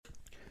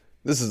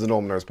This is the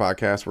Normal Nerds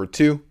Podcast, where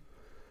two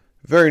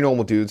very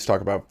normal dudes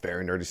talk about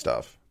very nerdy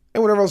stuff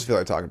and whatever else you feel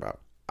like talking about.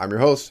 I'm your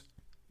host,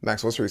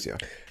 Maxwell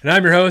Cerisia. And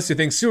I'm your host who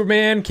thinks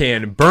Superman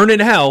can burn in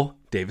hell,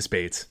 Davis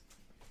Bates.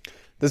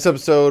 This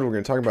episode, we're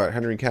going to talk about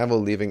Henry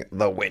Cavill leaving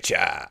The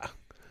Witcher.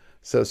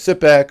 So sit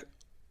back,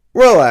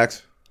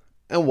 relax,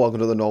 and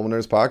welcome to the Normal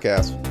Nerds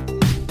Podcast.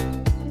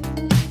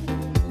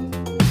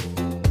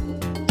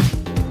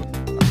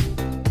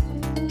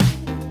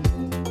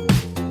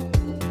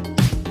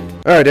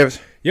 All right, Davis.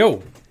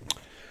 Yo.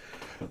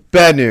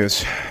 Bad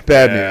news.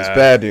 Bad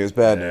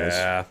news.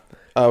 Yeah.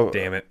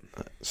 Damn it.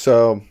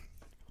 So,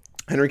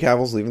 Henry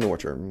Cavill's leaving The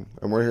Witcher,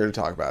 and we're here to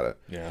talk about it.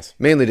 Yes.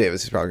 Mainly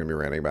Davis. He's probably going to be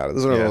ranting about it.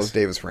 This is one of those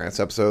Davis rants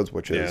episodes,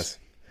 which is Yes.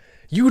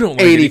 You don't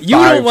like it. You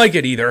don't like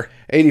it either.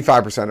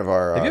 85% of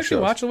our Have you actually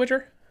shows. watched The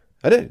Witcher?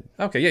 I did.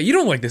 Okay, yeah, you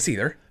don't like this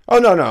either. Oh,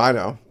 no, I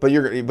know. But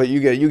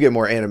you get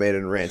more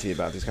animated and ranty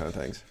about these kind of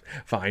things.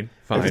 Fine.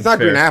 If it's not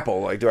fair. Green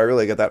Apple, like, do I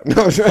really get that? No.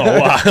 Oh,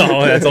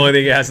 wow. That's the only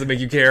thing it has to make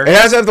you care. It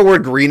has to have the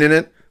word green in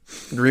it.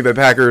 Green Bay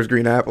Packers,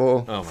 Green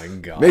Apple. Oh, my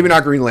God. Maybe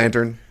not Green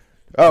Lantern.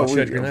 Oh,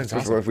 shit, Green Lantern's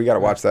awesome. We got to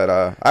watch that.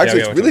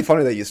 Actually, Yeah, it's really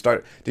funny that you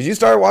started. Did you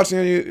start watching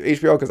on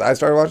HBO? Because I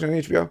started watching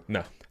on HBO.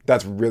 No.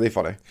 That's really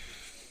funny.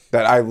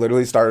 That I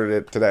literally started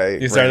it today.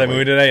 You started that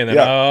movie today, and then,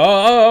 Yeah.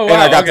 wow, and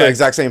I got to okay. the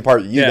exact same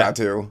part you Yeah. got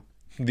to.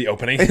 The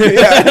opening.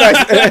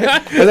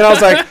 Yeah, and then I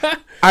was like,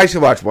 I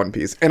should watch One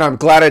Piece. And I'm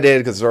glad I did,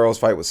 because Zoro's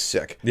fight was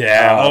sick.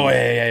 Yeah.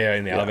 Yeah.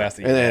 In the Alabasta.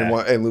 And then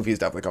and Luffy's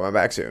definitely coming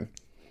back soon.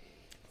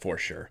 For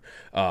sure.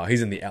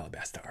 He's in the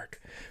Alabasta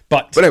arc.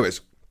 But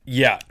anyways,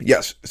 yeah.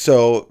 yes.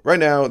 So right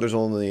now, there's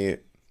only...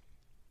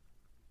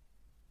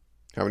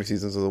 How many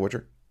seasons of The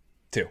Witcher?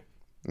 2.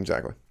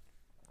 Exactly.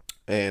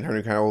 And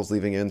Henry Cavill's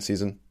leaving in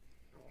season...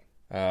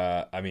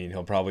 I mean,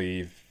 he'll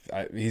probably...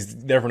 he's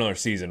there for another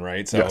season,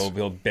 right? So Yes.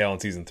 he'll bail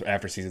in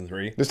after season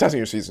 3. Just testing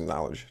your season's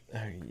knowledge.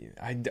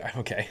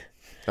 Okay.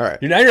 All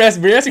right. You're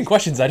asking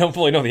questions I don't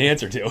fully know the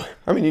answer to.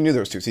 I mean, you knew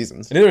there was 2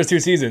 seasons. I knew there was 2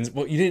 seasons.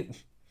 Well, you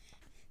didn't...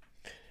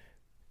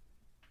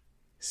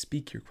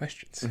 Speak your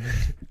questions.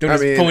 Don't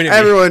just point at me.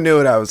 Everyone knew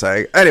what I was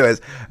saying.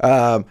 Anyways,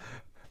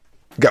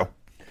 go.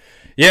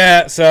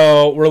 Yeah,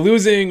 so we're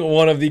losing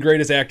one of the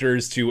greatest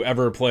actors to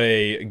ever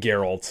play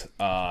Geralt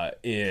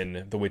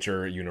in the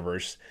Witcher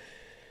universe.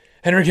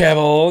 Henry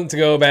Cavill, to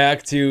go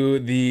back to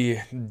the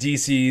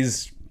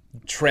DC's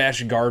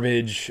trash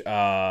garbage,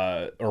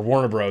 or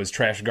Warner Bros.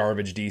 Trash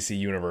garbage DC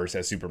universe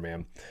as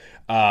Superman.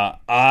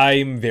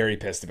 I'm very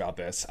pissed about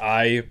this.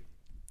 I'm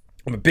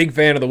a big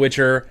fan of The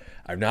Witcher.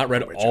 I've not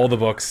read all the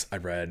books.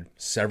 I've read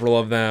several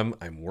of them.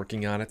 I'm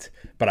working on it.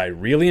 But I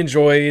really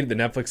enjoyed the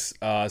Netflix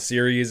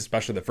series,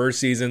 especially the first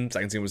season.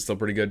 Second season was still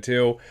pretty good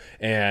too.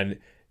 And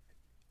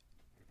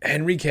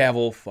Henry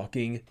Cavill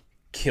fucking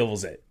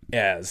kills it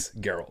as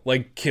Geralt.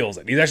 Like, kills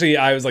it. He's actually,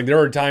 I was like, there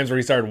were times where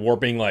he started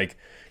warping, like,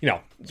 you know,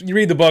 you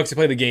read the books, you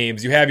play the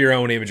games, you have your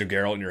own image of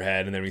Geralt in your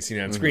head, and then we see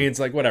it on screen. It's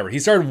like, whatever. He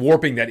started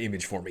warping that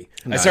image for me.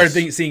 Nice. I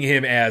started seeing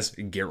him as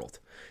Geralt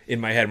in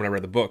my head when I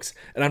read the books.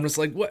 And I'm just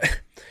like, what?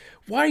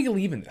 Why are you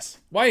leaving this?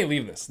 Why are you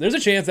leaving this? There's a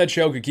chance that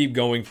show could keep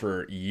going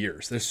for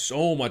years. There's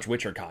so much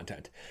Witcher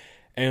content.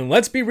 And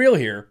let's be real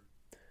here.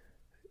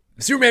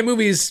 The Superman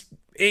movies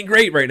ain't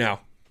great right now.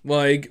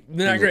 Like,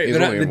 they're not great. He's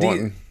They're only not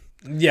in one.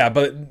 Yeah,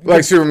 but...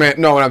 Like Superman.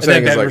 No, what I'm and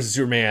saying then is Batman like... vs.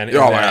 Superman.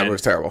 Oh my God, it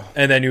was terrible.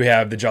 And then you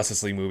have the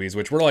Justice League movies,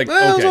 which were like, It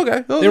was okay.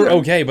 okay. They were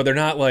okay, but they're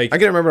not like... I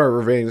can't remember our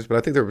ratings, but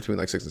I think they were between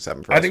like 6 and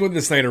 7 for us. I think with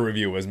the Snyder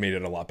review was made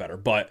it a lot better,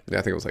 but... Yeah,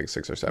 I think it was like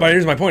 6 or 7. But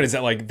here's my point, is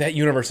that like that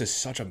universe is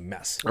such a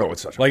mess. Oh,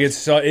 it's such a Like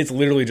it's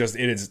literally just,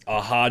 it is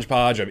a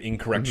hodgepodge of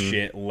incorrect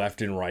shit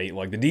left and right.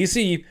 Like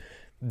the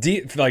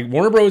like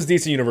Warner Bros.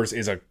 DC universe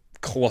is a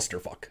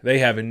clusterfuck. They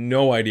have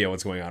no idea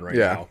what's going on right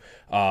now.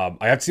 I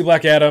have to see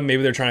Black Adam.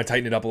 Maybe they're trying to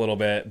tighten it up a little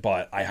bit,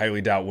 but I highly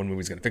doubt one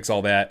movie's going to fix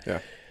all that. Yeah.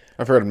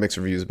 I've heard mixed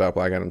reviews about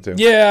Black Adam too.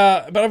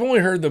 Yeah, but I've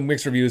only heard the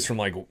mixed reviews from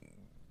like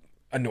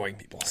annoying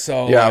people.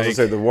 So Yeah, I like, was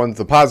going to say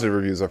the positive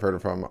reviews I've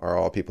heard from are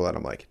all people that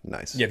I'm like,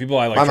 nice. yeah, people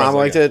I like. My mom trust,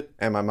 liked yeah. it,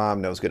 and my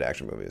mom knows good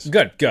action movies.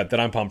 Good. That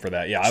I'm pumped for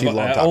that. Yeah, I've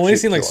loved Top- only she-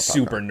 seen like she loved Top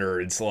super Gun.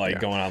 nerds like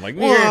going on like,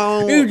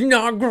 Well- yeah, it's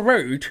not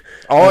great.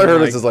 All I And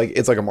heard like, is like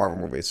it's like a Marvel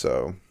movie,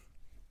 so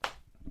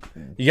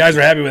you guys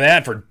were happy with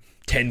that for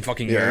 10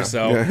 fucking Yeah. years.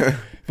 So, Yeah.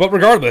 but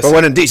regardless, But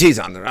when in DC's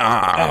on there,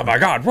 oh my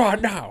God,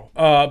 what now?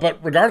 But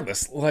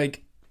regardless,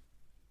 like,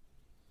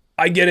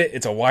 I get it.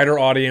 It's a wider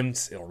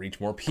audience. It'll reach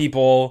more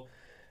people.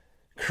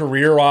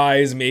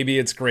 Career-wise, maybe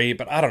it's great,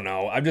 but I don't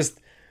know.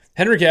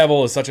 Henry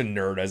Cavill is such a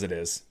nerd as it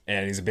is,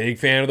 and he's a big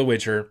fan of The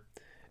Witcher,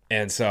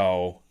 and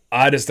so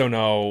I just don't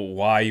know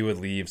why you would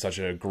leave such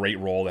a great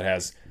role that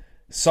has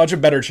such a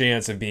better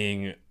chance of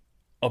being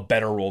a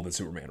better role than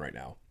Superman right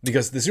now,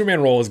 because the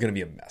Superman role is going to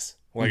be a mess.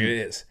 Like it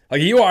is.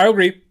 Like I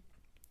agree.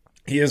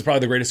 He is probably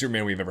the greatest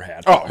Superman we've ever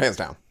had. oh, hands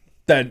down.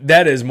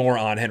 That is more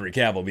on Henry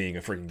Cavill being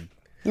a freaking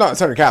No, it's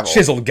Henry Cavill.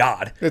 chiseled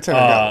god. It's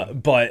Henry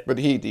Cavill. But But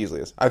he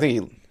easily is. I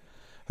think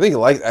I think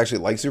he actually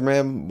likes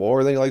Superman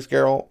more than he likes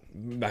Geralt.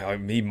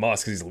 He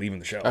must because he's leaving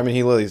the show. I mean,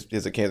 he literally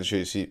is a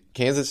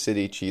Kansas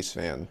City Chiefs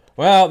fan.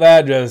 Well,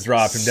 that just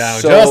dropped him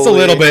down just a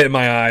little bit in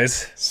my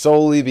eyes.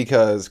 Solely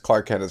because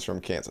Clark Kent is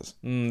from Kansas.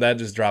 That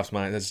just drops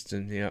my. That's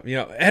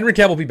Henry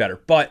Cavill will be better,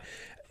 but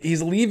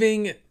he's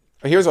leaving.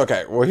 Here's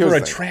okay. Well, here's for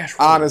the a thing. trash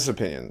role. Honest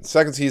opinion.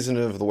 Second season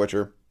of The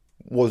Witcher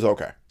was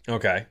okay.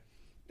 Okay.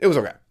 It was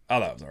okay. I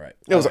thought it was all right.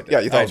 It was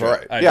you thought it was all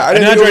right. I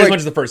didn't enjoy it as much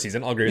as the first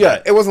season. I'll agree with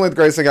that. Yeah, it wasn't like the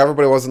greatest thing ever,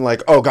 but it wasn't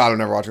like, oh god, I'm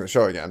never watching the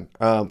show again.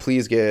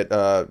 Please get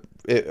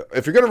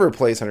if you're gonna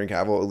replace Henry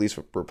Cavill, at least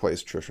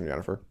replace Trish and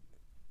Jennifer.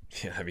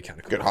 Yeah, that'd be kind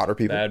of cool. Get hotter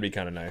people. That'd be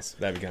kind of nice.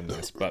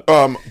 But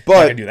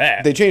but can do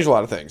that. They changed a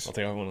lot of things. I'll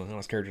take out one of the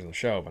hottest characters in the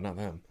show, but not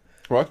them.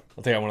 What?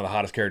 I'll take out one of the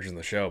hottest characters in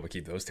the show, but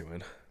keep those two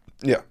in.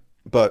 Yeah,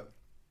 but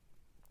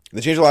they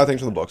changed a lot of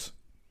things from the books.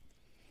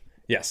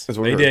 Yes,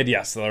 they did.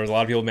 Yes, so there was a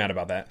lot of people mad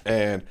about that,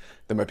 and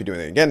they might be doing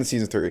it again in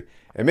season 3.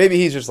 And maybe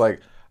he's just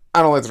like,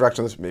 I don't like the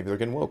direction of this. Maybe they're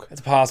getting woke.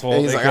 It's possible.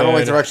 And he's like, I don't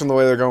like the direction the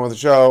way they're going with the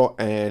show.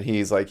 And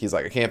he's like,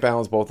 I can't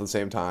balance both at the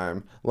same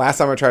time. Last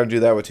time I tried to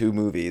do that with 2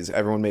 movies,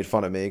 everyone made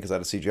fun of me because I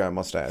had a CGI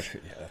mustache. Yeah,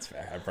 that's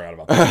fair. I forgot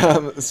about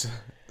that.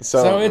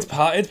 So it's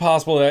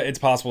possible that it's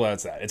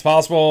that. It's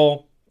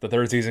possible the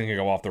 3rd season can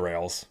go off the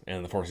rails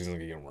and the 4th season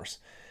can get even worse.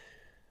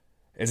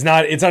 It's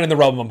not in the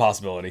realm of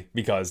impossibility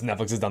because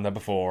Netflix has done that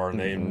before and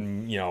they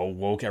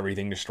woke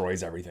everything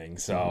destroys everything.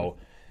 So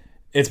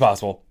it's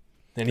possible.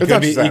 And he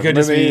could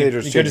just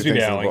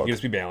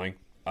be bailing.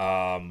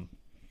 I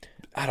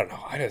don't know.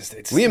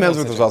 Liam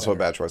Hemsworth was also a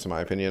bad choice in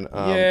my opinion.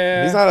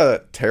 He's not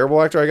a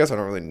terrible actor, I guess. I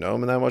don't really know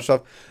him in that much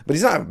stuff, but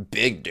he's not a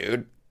big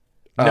dude.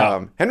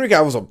 No. Henry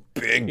Cavill's a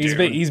big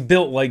dude. He's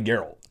built like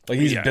Geralt. Like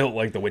he's built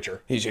like The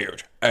Witcher. He's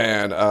huge.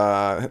 And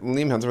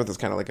Liam Hemsworth is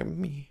kind of like a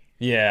me.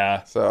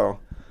 Yeah. So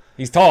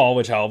he's tall,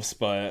 which helps,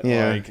 but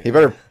he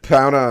better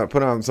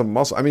put on some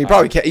muscle. I mean, he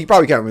probably can't. He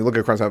probably can't. I mean, look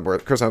at Chris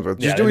Hemsworth.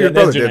 Just do what your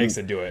brother did.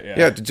 To do it.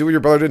 Yeah, do what your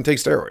brother didn't take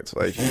steroids.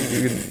 Like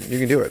you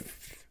can do it.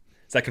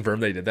 Is that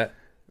confirmed that he did that?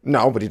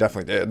 No, but he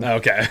definitely did.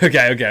 Okay.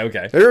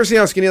 Have you ever seen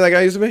how skinny that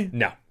guy used to be?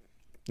 No.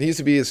 He used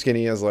to be as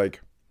skinny as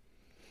like.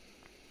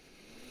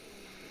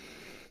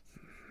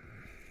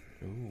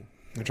 Ooh.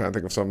 I'm trying to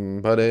think of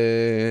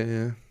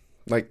somebody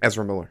like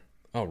Ezra Miller.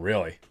 Oh,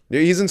 really? Yeah,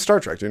 he's in Star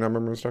Trek. Do you not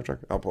remember Star Trek?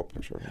 I'll pull up a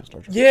picture of him in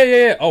Star Trek.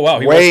 Yeah. Oh, wow.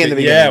 In the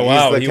beginning. Yeah,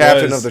 wow. He's the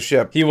captain of the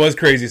ship. He was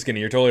crazy skinny.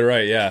 You're totally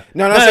right. Yeah.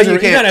 No, I'm not saying you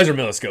can't. He's not Ezra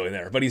Miller skinny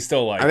there, but he's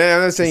still like. I'm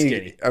not saying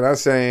skinny. I'm not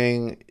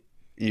saying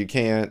you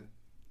can't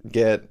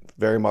get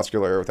very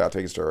muscular without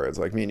taking steroids.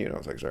 Like me and you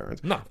don't take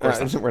steroids. No, of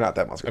course not. We're not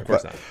that muscular. Of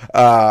course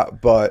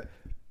not. But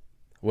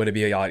would it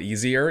be a lot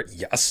easier?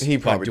 Yes. He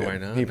probably did. I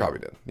know? He probably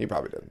did.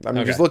 I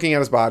mean, just looking at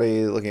his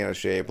body, looking at his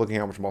shape, looking at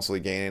how much muscle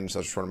he gained in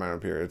such a short amount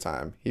of period of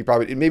time. He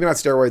probably, maybe not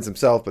steroids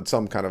himself, but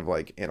some kind of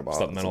like antibiotic.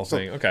 Supplemental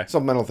thing. Okay.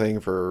 Supplemental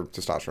thing for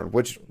testosterone,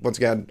 which, once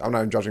again, I'm not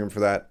even judging him for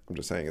that. I'm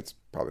just saying it's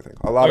probably a thing.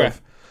 A lot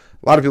of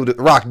people do.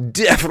 The Rock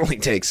definitely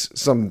takes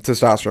some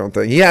testosterone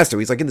thing. He has to.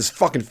 He's like in his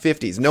fucking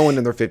 50s. No one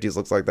in their 50s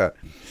looks like that.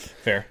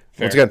 Fair.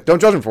 Once again,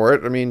 don't judge him for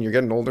it. I mean, you're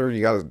getting older.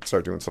 You got to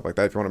start doing stuff like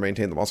that if you want to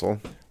maintain the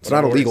muscle. It's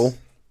not illegal.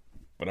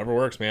 Whatever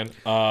works, man.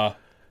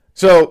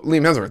 So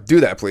Liam Hemsworth, do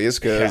that, please,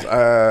 because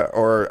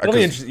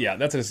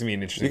that's just gonna be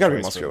an interesting. You gotta be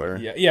choice muscular.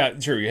 Yeah,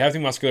 true. You have to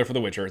be muscular for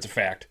The Witcher. It's a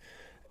fact.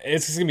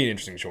 It's just gonna be an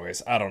interesting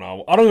choice. I don't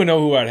know. I don't even know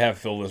who I'd have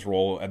fill this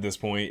role at this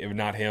point, if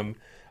not him.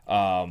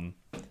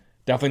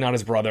 Definitely not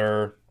his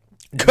brother.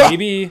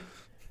 Maybe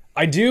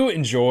I do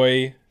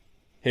enjoy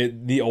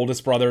the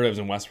oldest brother that was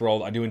in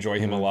Westworld. I do enjoy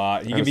him a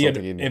lot. He could be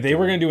if they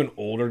were gonna do an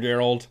older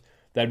Geralt,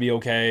 that'd be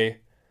okay.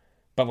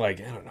 But like,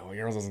 I don't know,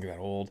 Geralt doesn't get that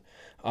old.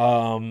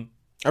 I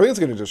think it's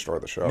going to destroy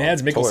the show.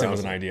 Mads Mikkelsen was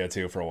an idea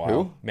too for a while.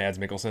 Who? Mads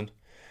Mikkelsen.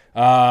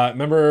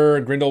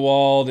 Remember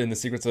Grindelwald in The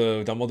Secrets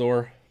of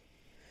Dumbledore?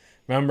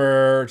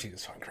 Remember?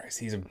 Jesus fucking Christ,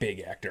 he's a big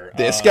actor.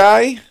 This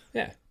guy?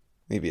 Yeah.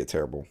 He'd be a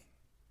terrible.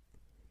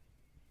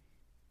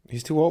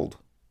 He's too old.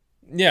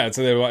 Yeah,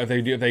 so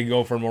if they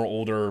go for a more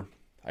older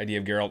idea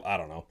of Geralt, I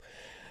don't know.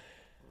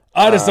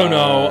 I just don't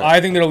know.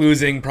 I think they're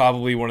losing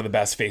probably one of the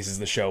best faces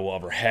the show will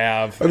ever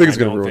have. I think it's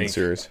going to ruin the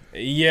series.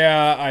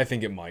 Yeah, I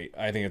think it might.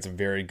 I think it's a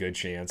very good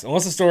chance.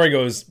 Unless the story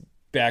goes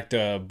back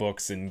to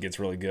books and gets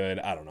really good.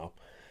 I don't know.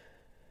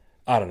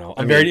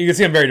 You can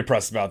see I'm very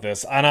depressed about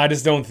this. And I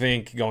just don't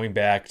think going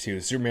back to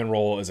the Superman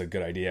role is a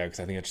good idea because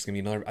I think it's just going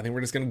to be another. I think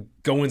we're just going to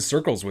go in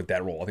circles with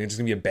that role. I think it's just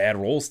going to be a bad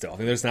role still. I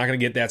think they're just not going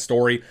to get that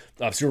story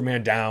of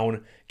Superman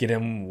down, get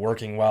him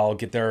working well,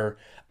 get their.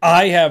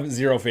 I have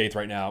zero faith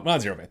right now.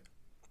 Not zero faith.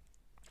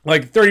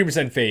 Like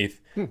 30%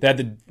 faith that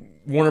the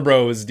Warner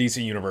Bros.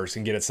 DC universe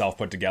can get itself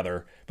put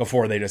together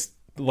before they just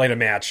light a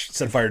match,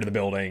 set fire to the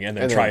building, and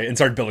then try and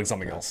start building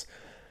something else.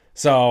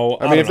 So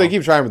I mean, if they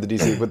keep trying with the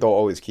DC, but they'll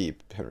always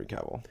keep Henry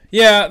Cavill.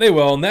 Yeah, they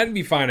will, and that'd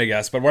be fine, I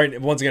guess. But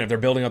once again, if they're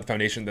building up the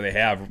foundation that they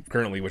have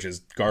currently, which is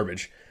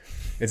garbage,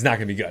 it's not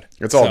going to be good.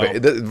 It's all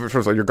first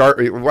of all,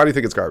 why do you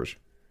think it's garbage?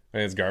 I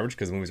think it's garbage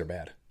because the movies are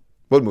bad.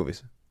 What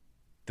movies?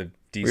 The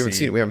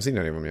DC. We haven't seen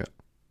any of them yet.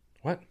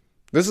 What?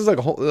 This is like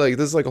a whole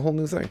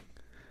new thing.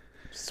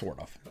 Sort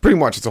of. Pretty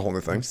much, it's a whole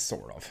new thing.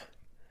 Sort of.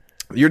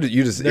 You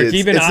just They're it's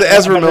keeping the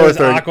Ezra Miller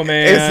thing.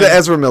 Aquaman. It's the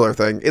Ezra Miller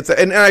thing.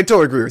 And I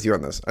totally agree with you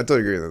on this. I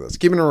totally agree with this.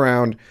 Keeping him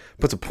around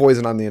puts a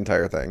poison on the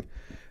entire thing.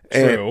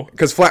 True.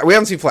 Because we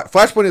haven't seen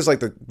Flashpoint is like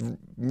the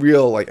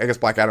real, like, I guess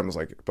Black Adam is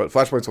like, but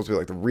Flashpoint's supposed to be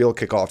like the real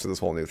kickoff to this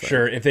whole new thing.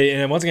 Sure,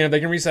 and once again, if they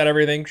can reset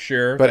everything,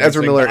 sure. But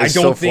Ezra Miller is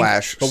still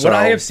Flash. But what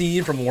I have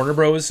seen from Warner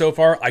Bros. So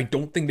far, I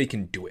don't think they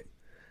can do it.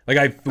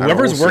 Like,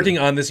 whoever's working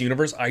on this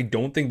universe, I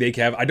don't think they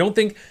have. I don't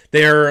think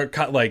they're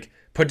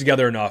put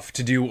together enough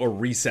to do a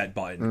reset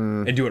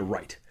button and do it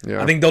right. Yeah.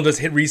 I think they'll just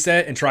hit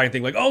reset and try and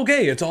think like, oh,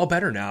 okay, it's all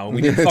better now.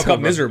 We didn't fuck up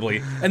miserably,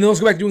 and then they'll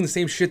just go back doing the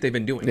same shit they've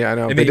been doing. Yeah, I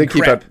know. They did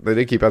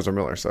keep Ezra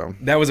Miller, so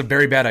that was a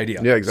very bad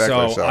idea. Yeah,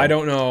 exactly. So I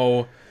don't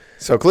know.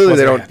 So clearly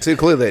they don't.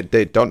 Clearly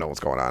they don't know what's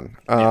going on.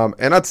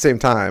 And at the same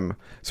time,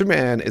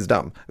 Superman is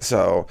dumb.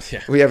 So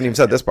we haven't even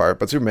said this part,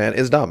 but Superman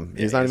is dumb.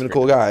 He's not even a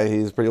cool guy.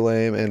 He's pretty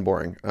lame and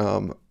boring.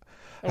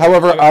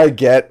 However, I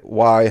get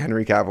why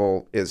Henry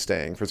Cavill is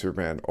staying for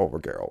Superman over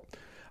Geralt.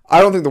 I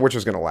don't think The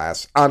Witcher's going to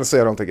last. Honestly,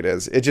 I don't think it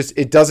is.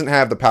 It doesn't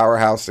have the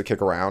powerhouse to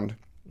kick around.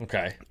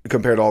 Okay.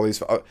 Compared to all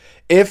these,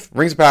 if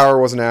Rings of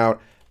Power wasn't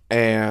out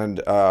and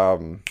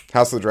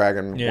House of the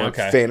Dragon weren't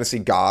fantasy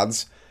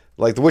gods,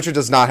 like The Witcher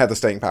does not have the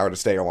staying power to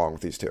stay along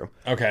with these two.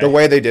 Okay. The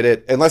way they did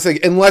it, unless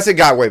it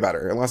got way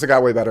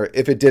better.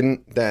 If it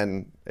didn't,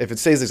 then if it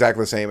stays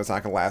exactly the same, it's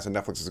not going to last, and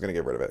Netflix is going to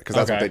get rid of it because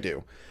that's what they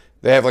do.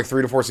 They have like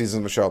 3 to 4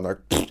 seasons of a show, and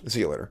they're like, see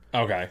you later.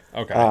 Okay.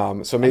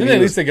 So maybe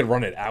at least they could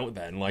run it out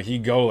then. Like,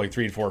 he'd go like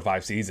 3 to 4 or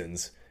 5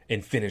 seasons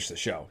and finish the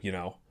show, you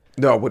know?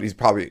 No, but he's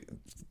probably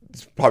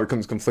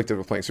comes conflicted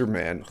with playing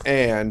Superman.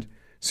 And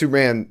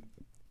Superman,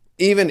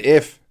 even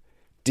if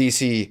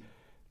DC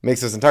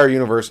makes this entire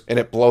universe and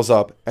it blows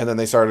up, and then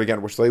they start it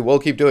again, which they will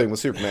keep doing with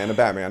Superman and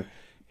Batman,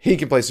 he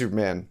can play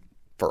Superman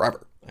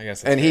forever. I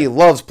guess. And he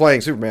loves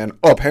playing Superman,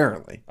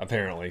 apparently.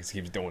 Apparently, he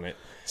keeps doing it.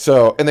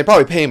 So, and they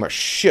probably pay him a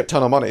shit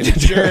ton of money.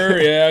 Sure.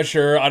 I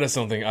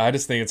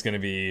just think it's going to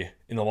be,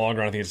 in the long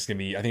run, I think it's going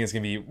to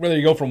be, whether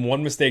you go from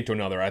one mistake to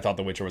another, I thought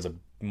The Witcher was a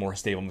more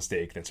stable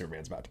mistake than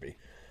Superman's about to be.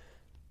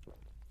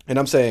 And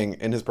I'm saying,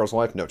 in his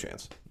personal life, no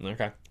chance.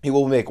 Okay. He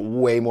will make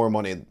way more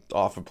money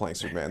off of playing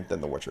Superman than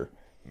The Witcher.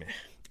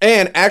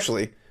 And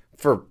actually,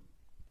 for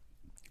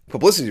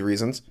publicity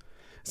reasons,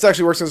 this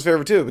actually works in his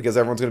favor too, because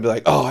everyone's going to be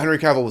like, oh, Henry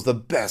Cavill was the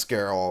best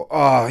Geralt.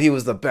 Oh, he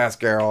was the best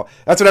Geralt.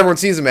 That's what everyone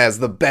sees him as,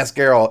 the best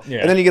Geralt. Yeah.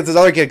 And then he gets this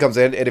other kid comes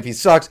in, and if he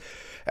sucks,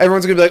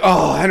 everyone's going to be like,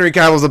 oh, Henry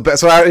Cavill's the best.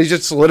 So he's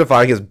just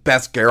solidifying his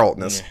best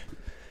Geraltness. Yeah.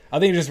 I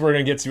think we're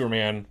going to get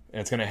Superman,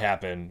 and it's going to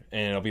happen,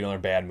 and it'll be another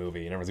bad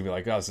movie, and everyone's going to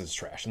be like, oh, this is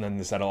trash. And then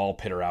that'll all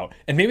peter out.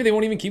 And maybe they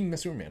won't even keep him as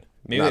Superman.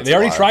 Maybe they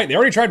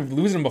already tried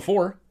losing him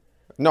before.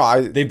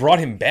 No, they brought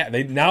him back.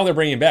 Now they're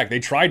bringing him back. They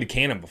tried to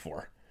can him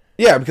before.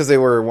 Yeah, because they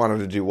wanted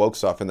to do woke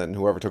stuff, and then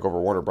whoever took over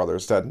Warner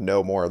Brothers said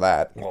no more of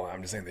that. Well,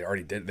 I'm just saying they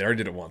already did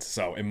it once,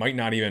 so it might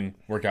not even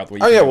work out the way.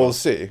 We'll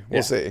see.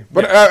 We'll see.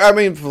 But I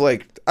mean,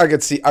 like, I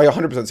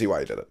 100% see why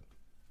he did it.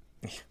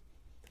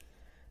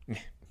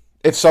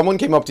 If someone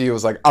came up to you and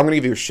was like, "I'm going to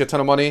give you a shit ton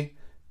of money,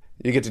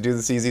 you get to do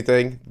this easy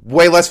thing,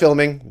 way less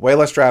filming, way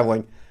less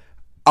traveling,"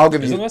 I'll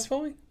give you. Is it less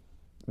filming?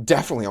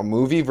 Definitely a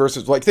movie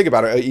versus, like, think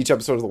about it. Each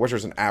episode of The Witcher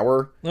is an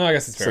hour. No, I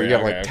guess it's fair. So you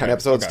have 10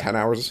 episodes, 10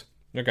 hours.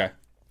 Okay.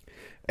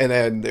 And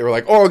then they were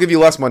like, "Oh, I'll give you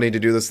less money to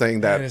do this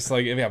thing." That it's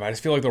like, but I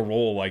just feel like the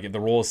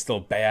role is still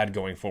bad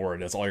going forward.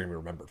 That's all you're gonna be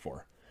remembered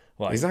for.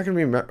 Like, he's not gonna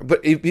be remembered,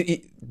 but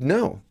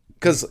no,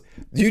 because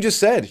you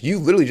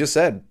literally just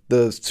said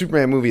the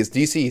Superman movie is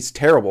DC. It's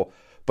terrible,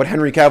 but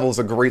Henry Cavill is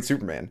a great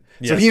Superman,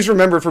 so he's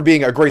remembered for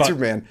being a great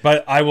Superman.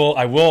 But I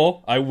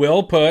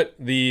will put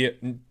the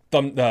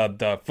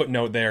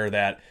footnote there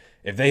that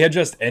if they had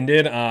just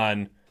ended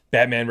on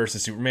Batman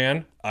versus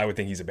Superman, I would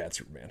think he's a bad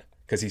Superman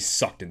because he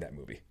sucked in that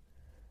movie.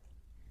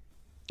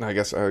 I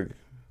guess.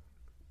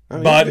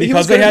 But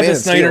because they had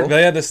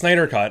the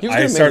Snyder cut,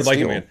 I started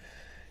liking him.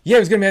 Yeah, he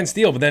was good at Man of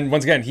Steel, but then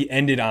once again, they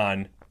ended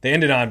on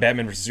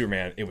Batman vs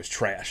Superman. It was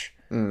trash,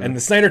 and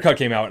the Snyder cut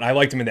came out, and I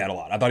liked him in that a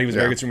lot. I thought he was a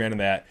very good Superman in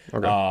that.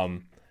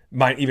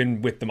 Okay.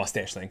 Even with the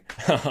mustache thing.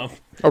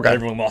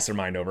 Everyone lost their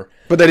mind over.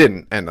 But they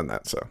didn't end on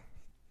that, so.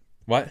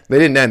 What? They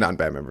didn't end on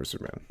Batman vs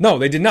Superman. No,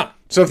 they did not.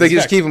 So if they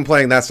just keep him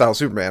playing that style of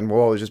Superman, we'll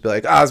always just be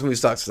like, this movie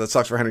sucks. That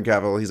sucks for Henry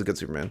Cavill. He's a good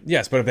Superman.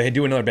 Yes, but if they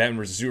do another Batman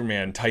vs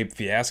Superman type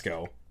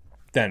fiasco,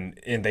 then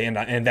they end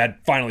on, and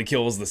that finally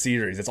kills the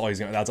series. That's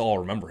all I'll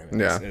remember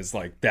him. Is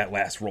like that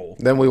last role.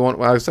 Then we won't.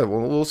 Well, I said,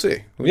 we'll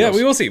see. We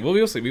will see.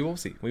 We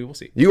will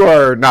see. You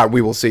are not.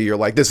 We will see. You're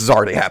like, this is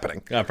already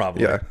happening.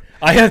 Probably. Yeah.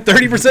 I have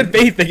 30%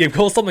 faith they can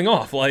pull something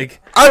off.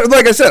 Like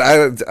I said,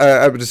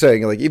 I'm just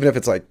saying, like, even if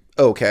it's like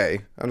okay,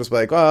 I'm just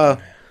like, I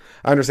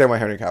understand why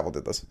Henry Cavill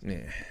did this.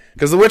 Yeah.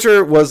 Because The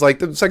Witcher was like,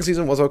 the second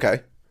season was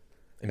okay.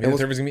 And the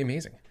third was going to be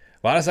amazing.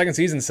 A lot of second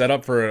seasons set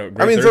up for a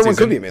great the third one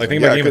could be amazing. Like,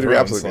 think about Game of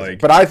Thrones. Like,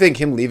 but I think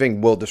him leaving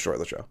will destroy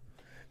the show.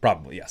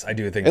 Probably, yes. I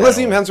do think unless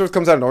Liam Hemsworth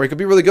comes out of nowhere, he could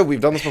be really good. We've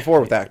done this before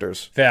with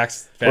actors.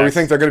 Facts. Where we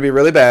think they're going to be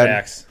really bad.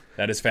 Facts.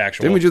 That is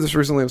factual. Didn't we do this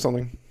recently with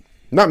something?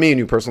 Not me and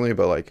you personally,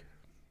 but like...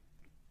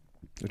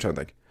 I'm trying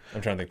to think.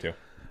 I'm trying to think too.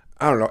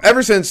 I don't know.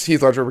 Ever since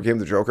Heath Ledger became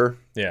the Joker...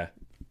 Yeah.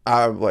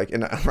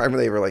 and I remember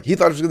they were like, he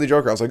thought it was going to be the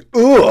Joker. I was like,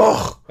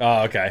 ugh.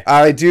 Oh, okay.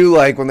 I do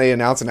like when they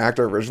announce an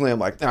actor originally. I'm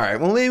like, all right,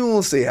 well maybe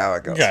we'll see how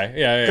it goes. Okay,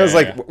 yeah. Because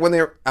when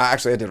they were,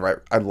 actually I did right.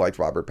 I liked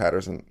Robert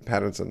Patterson,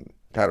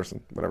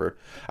 whatever.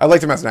 I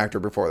liked him as an actor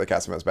before they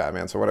cast him as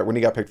Batman. So when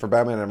he got picked for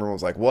Batman, everyone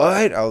was like,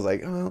 what? I was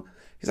like, oh.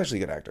 He's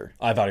actually a good actor.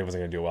 I thought he wasn't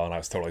going to do well, and I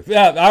was totally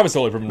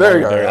proven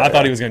wrong there. I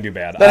thought he was going to do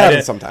bad. That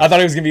happens sometimes. I thought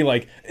he was going to be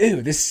like,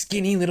 ew, this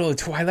skinny little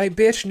Twilight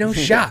bitch, no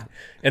shot.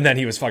 And then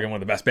he was fucking one of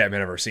the best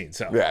Batman I've ever seen.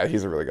 So yeah,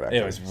 he's a really good actor.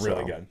 It was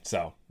really good.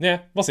 So yeah,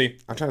 we'll see.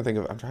 I'm trying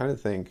to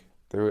think.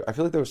 I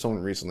feel like there was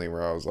someone recently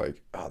where I was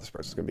like, oh, this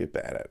person's going to be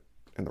bad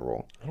in the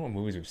role. I don't know what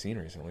movies we've seen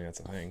recently. That's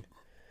the thing.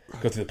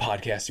 Go through the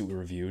podcast that we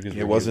reviewed. Because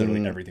it wasn't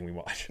literally everything we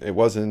watched. It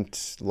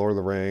wasn't Lord of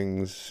the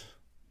Rings.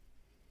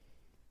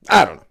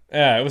 I don't know.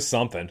 Yeah, it was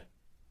something.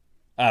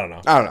 I don't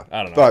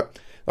know. But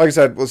like I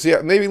said, we'll see.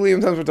 Maybe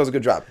Liam Hemsworth does a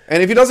good job.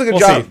 And if he does a good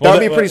job, that would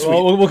be pretty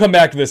sweet. We'll come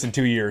back to this in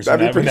 2 years when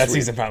that sweet.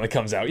 season finally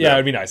comes out. Yeah,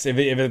 it'd be nice.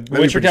 If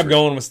Witcher kept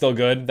going and was still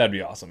good, that'd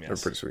be awesome. Yes. That'd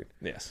be pretty sweet.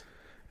 Yes.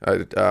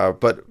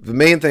 But the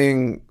main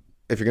thing,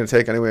 if you're going to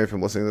take anyway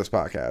from listening to this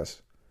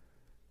podcast,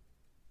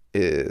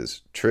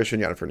 is Trish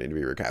and Yennefer need to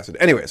be recasted.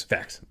 Anyways.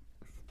 Facts.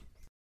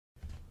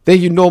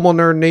 Thank you, Normal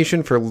Nerd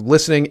Nation, for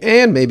listening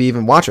and maybe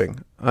even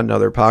watching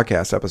another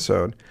podcast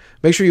episode.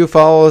 Make sure you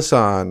follow us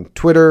on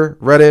Twitter,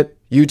 Reddit,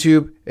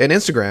 YouTube, and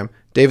Instagram.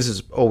 Davis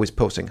is always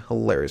posting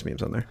hilarious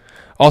memes on there.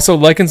 Also,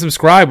 like and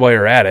subscribe while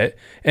you're at it,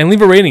 and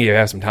leave a rating if you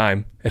have some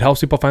time. It helps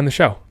people find the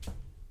show.